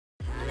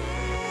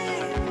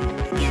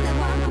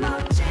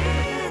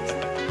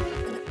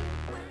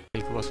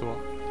行く場所は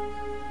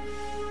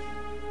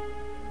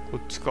こっ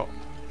ちか。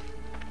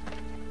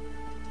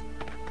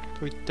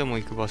と言っても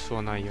行く場所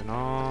はないよ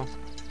な。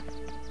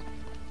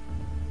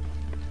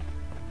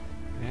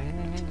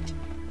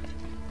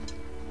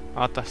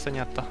あった、下に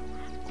あった。こ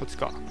っち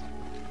か。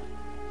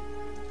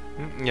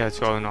いや違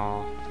う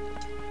な。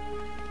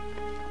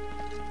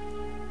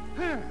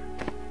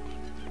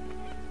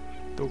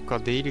どっか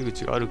出入り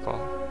口があるか。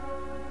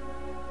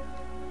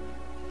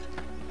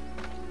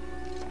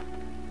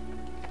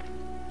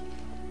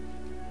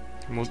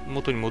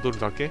元に戻る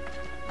だけ。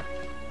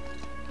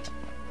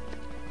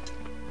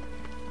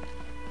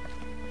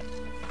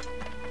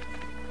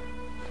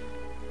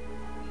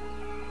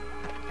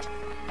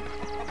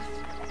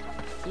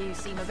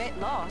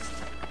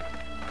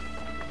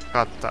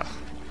あった。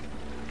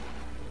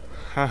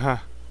は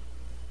は。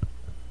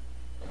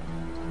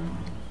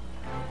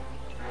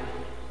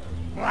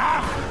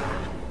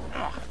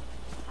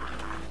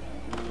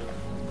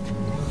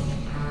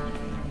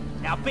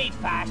Now be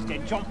fast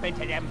and jump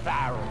into them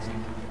barrels.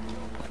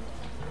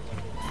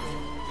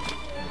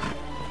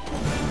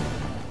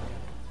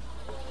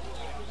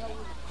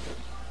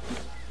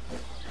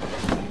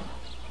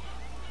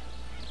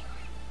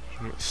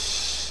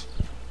 Yes.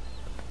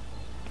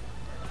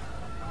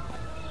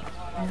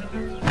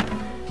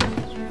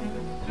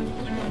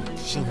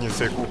 侵入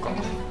成功か。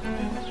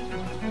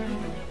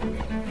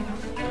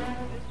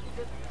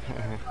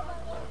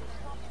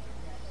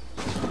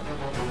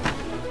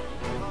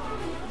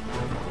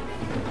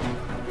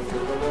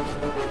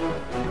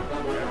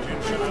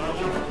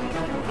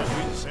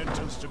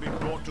To be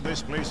brought to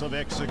this place of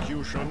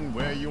execution,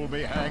 where you'll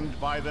be hanged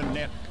by the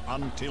neck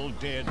until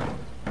dead,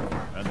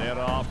 and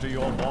thereafter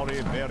your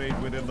body buried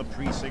within the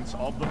precincts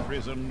of the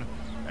prison,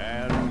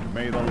 and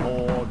may the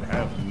Lord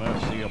have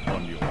mercy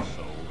upon your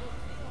soul.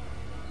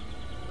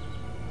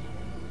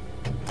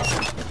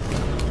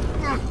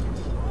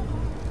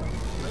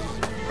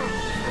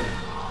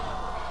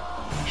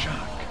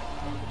 Jack,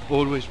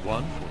 always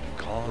one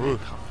for calm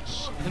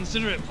pass.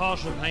 Consider it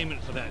partial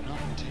payment for that night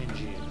in 10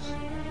 years.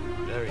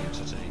 Very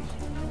entertaining.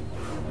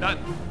 None.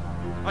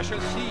 I shall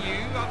see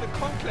you at the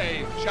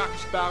conclave, Jack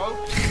Sparrow.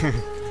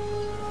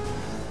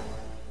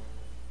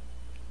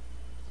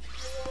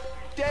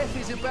 Death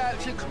is about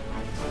to.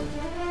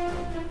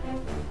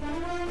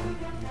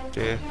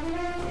 Okay.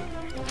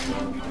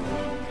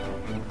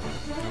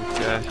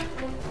 Okay.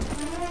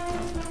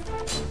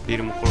 ビ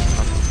ルも殺す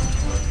か。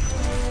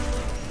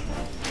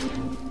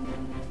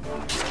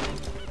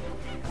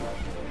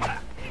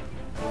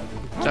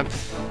ジャンプ。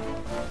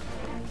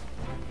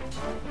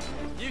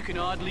You can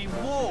hardly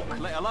walk,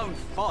 let alone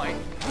fight.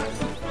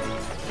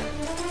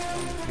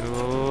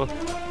 おお、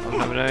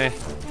ダメだね。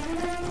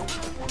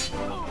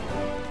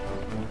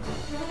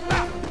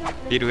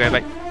ビルがやば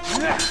い。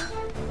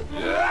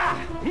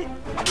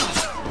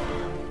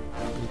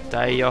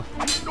痛いよ。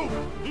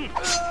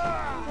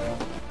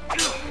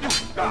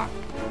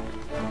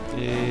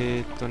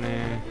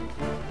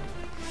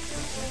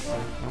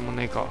なんも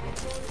ねえか。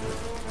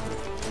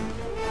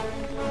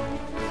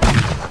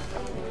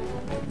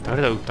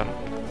誰だ撃ったの。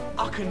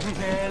入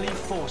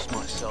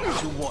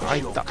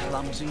った。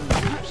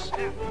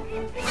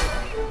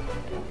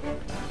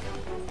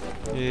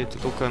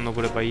どっから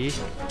登ればいい。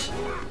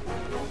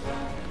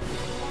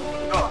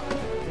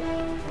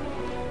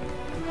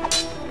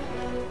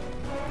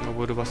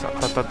登る場所。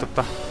たったったっ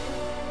た。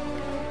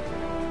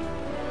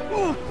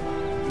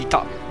い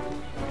た。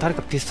誰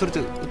かピストルで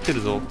撃って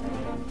るぞ。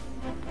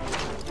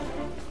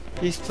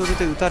ピストル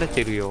で撃たれ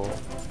てるよ。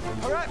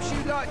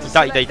い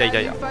たいたいたい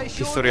たいた。ピ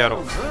ストルやろ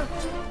う。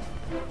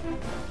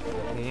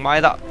お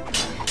前だ。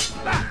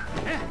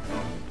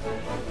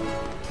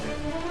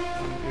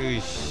よ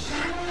いし。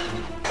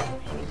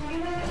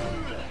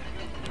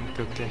オッ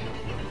ケーオッケー。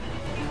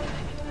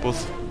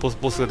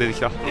ボスが出てき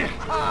た。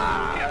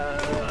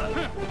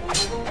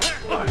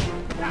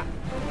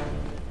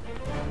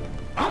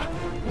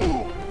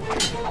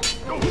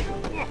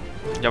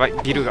やばい、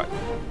ビルが。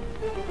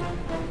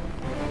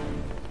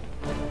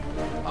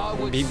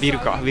ビル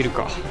か、ビル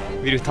か。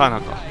ビルターナ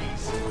ーか。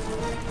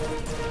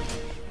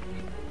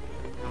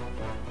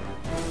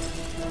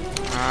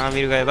あー、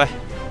ビルがやばい。ちょっ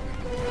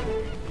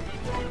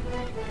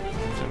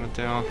と待っ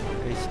てよ。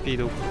HP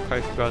どこ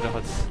回復がある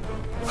はず。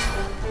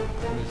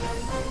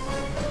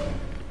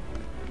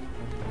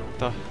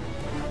あっ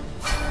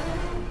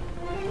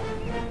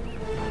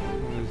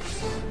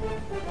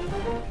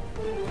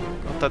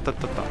たあったあっ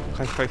たあった。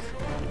回復回復。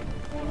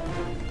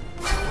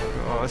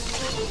よし。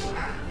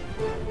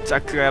ジャ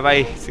ックがやば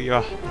い。次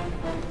は。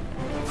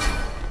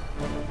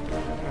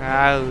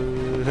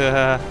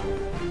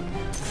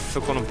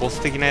そこのボ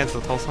ス的なやつ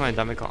を倒さないと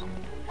ダメか。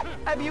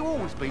誰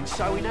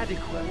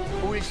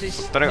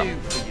が。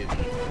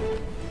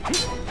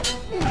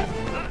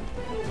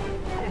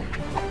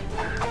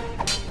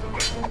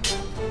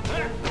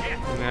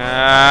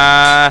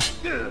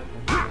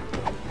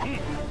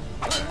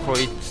こ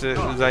いつ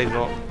うざい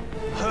ぞ。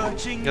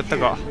やった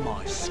か。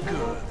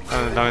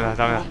ダメだ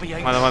ダメだ。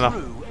まだまだ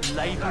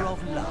labour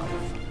of love.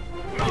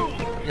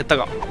 やった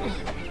か。よ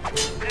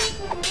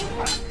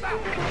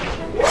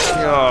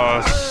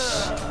ー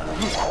し。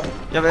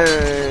やべ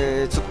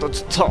え、ちょっと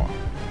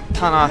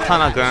タナ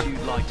君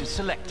You'd like to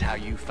select how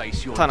you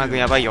face your タナ君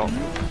やばいよ。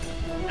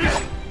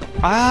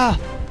ああ、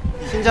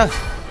死んじゃう。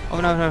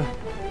危ない危ない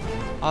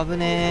危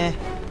ね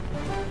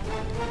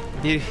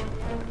え。ビ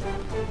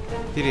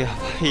ルや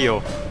ばい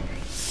よ。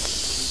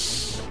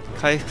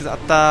回復あっ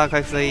たー。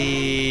回復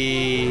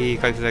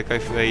剤回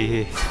復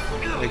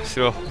し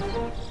ろ。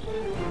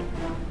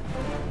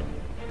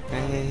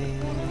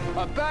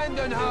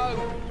Abandon home.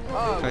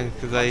 Oh, 回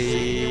復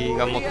剤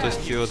がもっと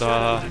必要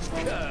だ。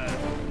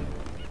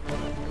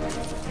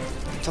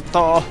ちょっ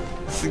と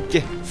すっ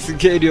げ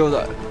え量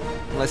だ。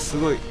お前す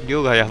ごい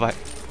量がやばい。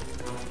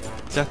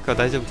ジャックは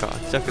大丈夫か。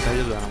ジャック大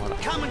丈夫だなまだ。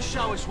 come and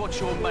show us what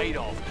you're made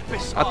of.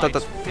 あったあった。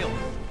 Besides filth.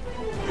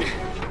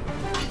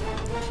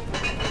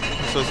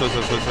 そう逃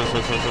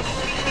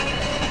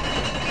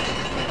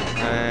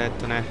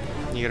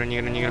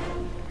げろ。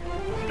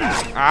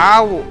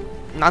あーお、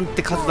なん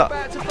て数だ。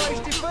 About to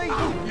face defeat.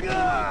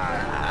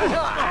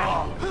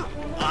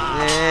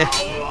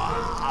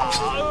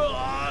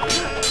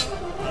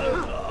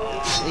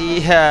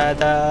 いや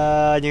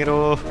だー、逃げ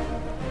ろ。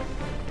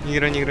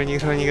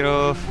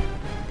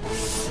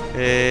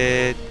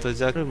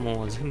じゃあ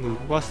もう全部動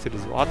かしてる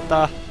ぞ。あっ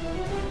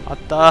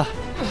た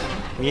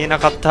見えな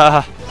かった。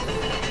よ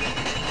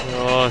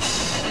ー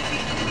し。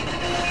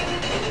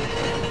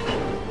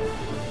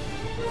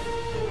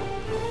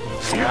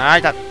あー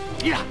いた。う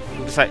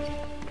るさい。よ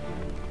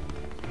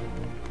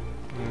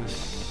し。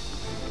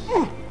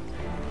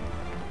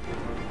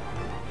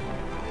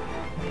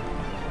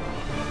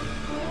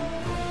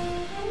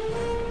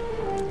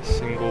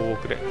信号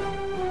遅れ。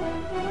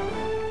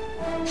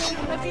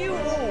 Have you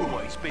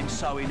always been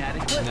so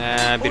inadequate?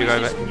 ねえ、ビル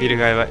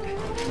がやばい。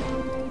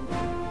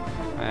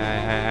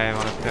はい、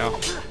もらったよ。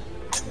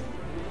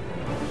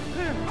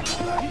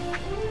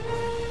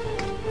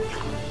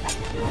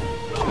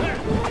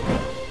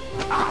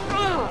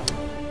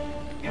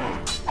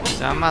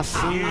邪魔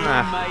すん You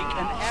な。 make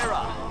an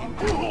error.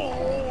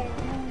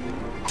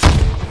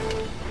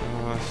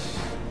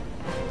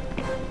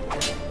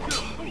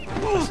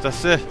 よし。出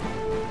す。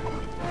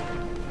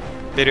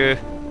出る。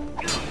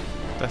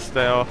出す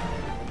だよ。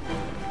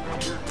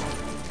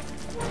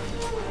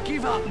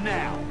 Give up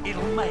now.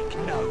 It'll make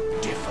no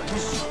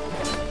difference.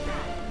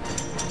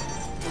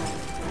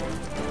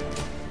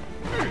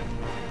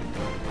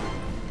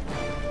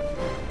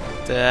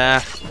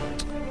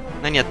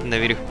 何やってんだ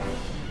よ、ウィル。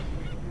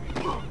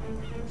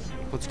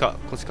こっちか。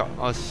よ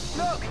し。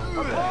 Look, a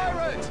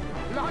pirate.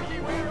 Lucky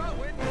we're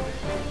outwitted.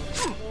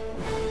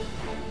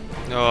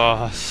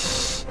 よー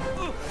し。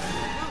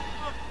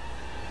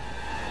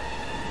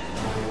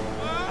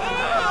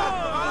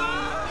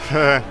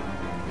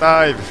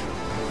ダイブ。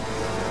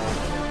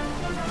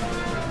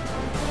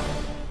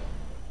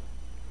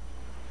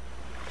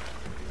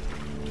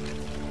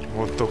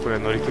もっとこれ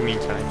乗組員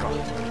じゃないか。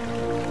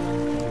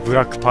ブ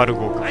ラックパール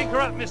号か。 Anchor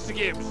up, Mr.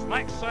 Gibbs.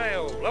 Make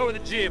sail. Lower the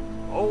jib.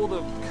 All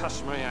the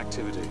customary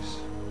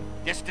activities.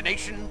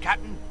 Destination,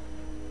 Captain?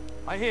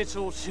 I hear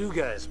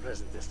Tortuga is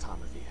present this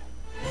time of year.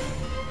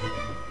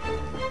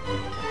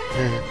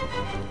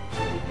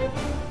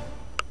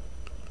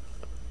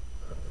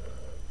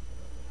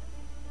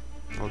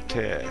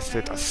 OK、ステ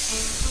ータ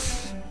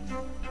ス。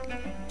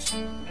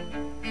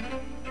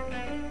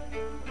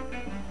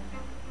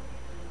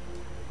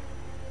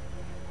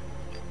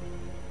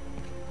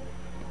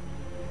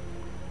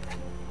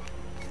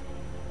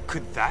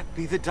Could that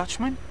be the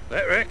Dutchman?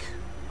 That Rick?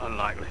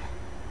 Unlikely.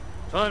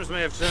 Times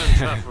may have turned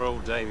tough for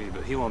old Davy,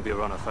 but he won't be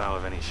run afoul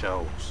of any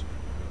shoals.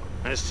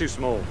 And it's too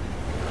small.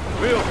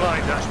 Real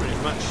Flying Dutchman is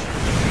much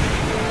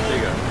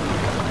bigger.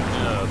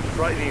 In a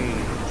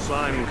frightening,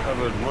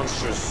 slime-covered,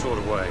 monstrous sort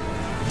of way.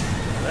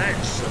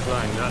 That's a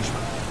Flying Dutchman.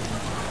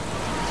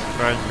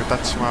 フライングダ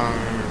ッチマン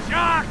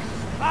Jack!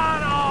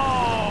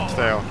 Sparrow! 来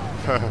たよ。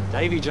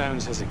 Davy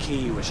Jones has a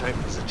key which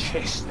opens a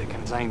chest that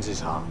contains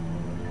his heart.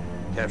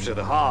 Capture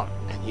the heart,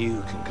 and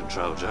you can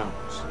control Jones.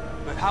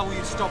 But how will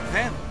you stop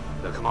them?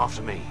 They'll come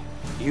after me.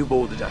 You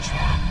board the Dutchman.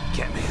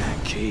 Get me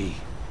that key.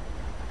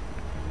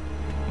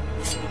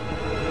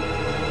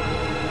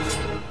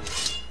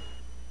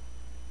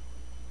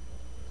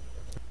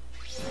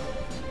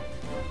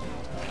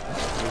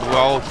 う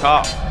わお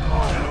か。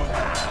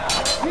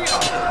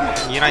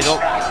逃げないぞ。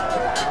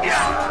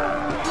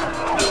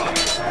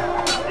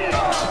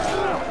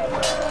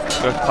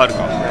ブラックパール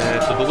か。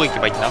どこ行け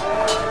ばいいんだ。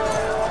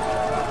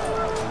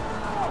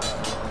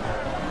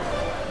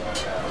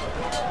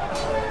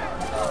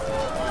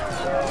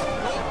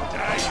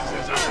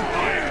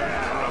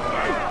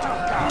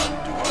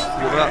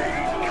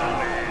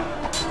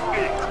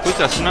こい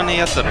つら死なねえ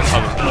やつだろ多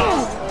分。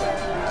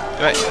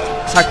やばい、シ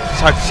ャ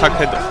ーク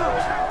ヘッド。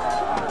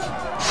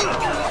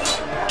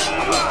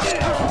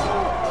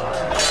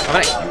危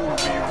ない。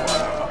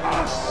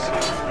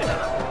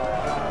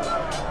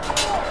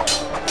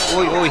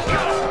おいおい、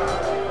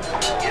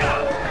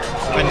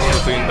何しろ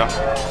というんだ。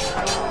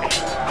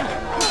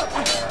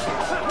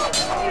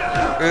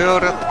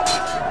俺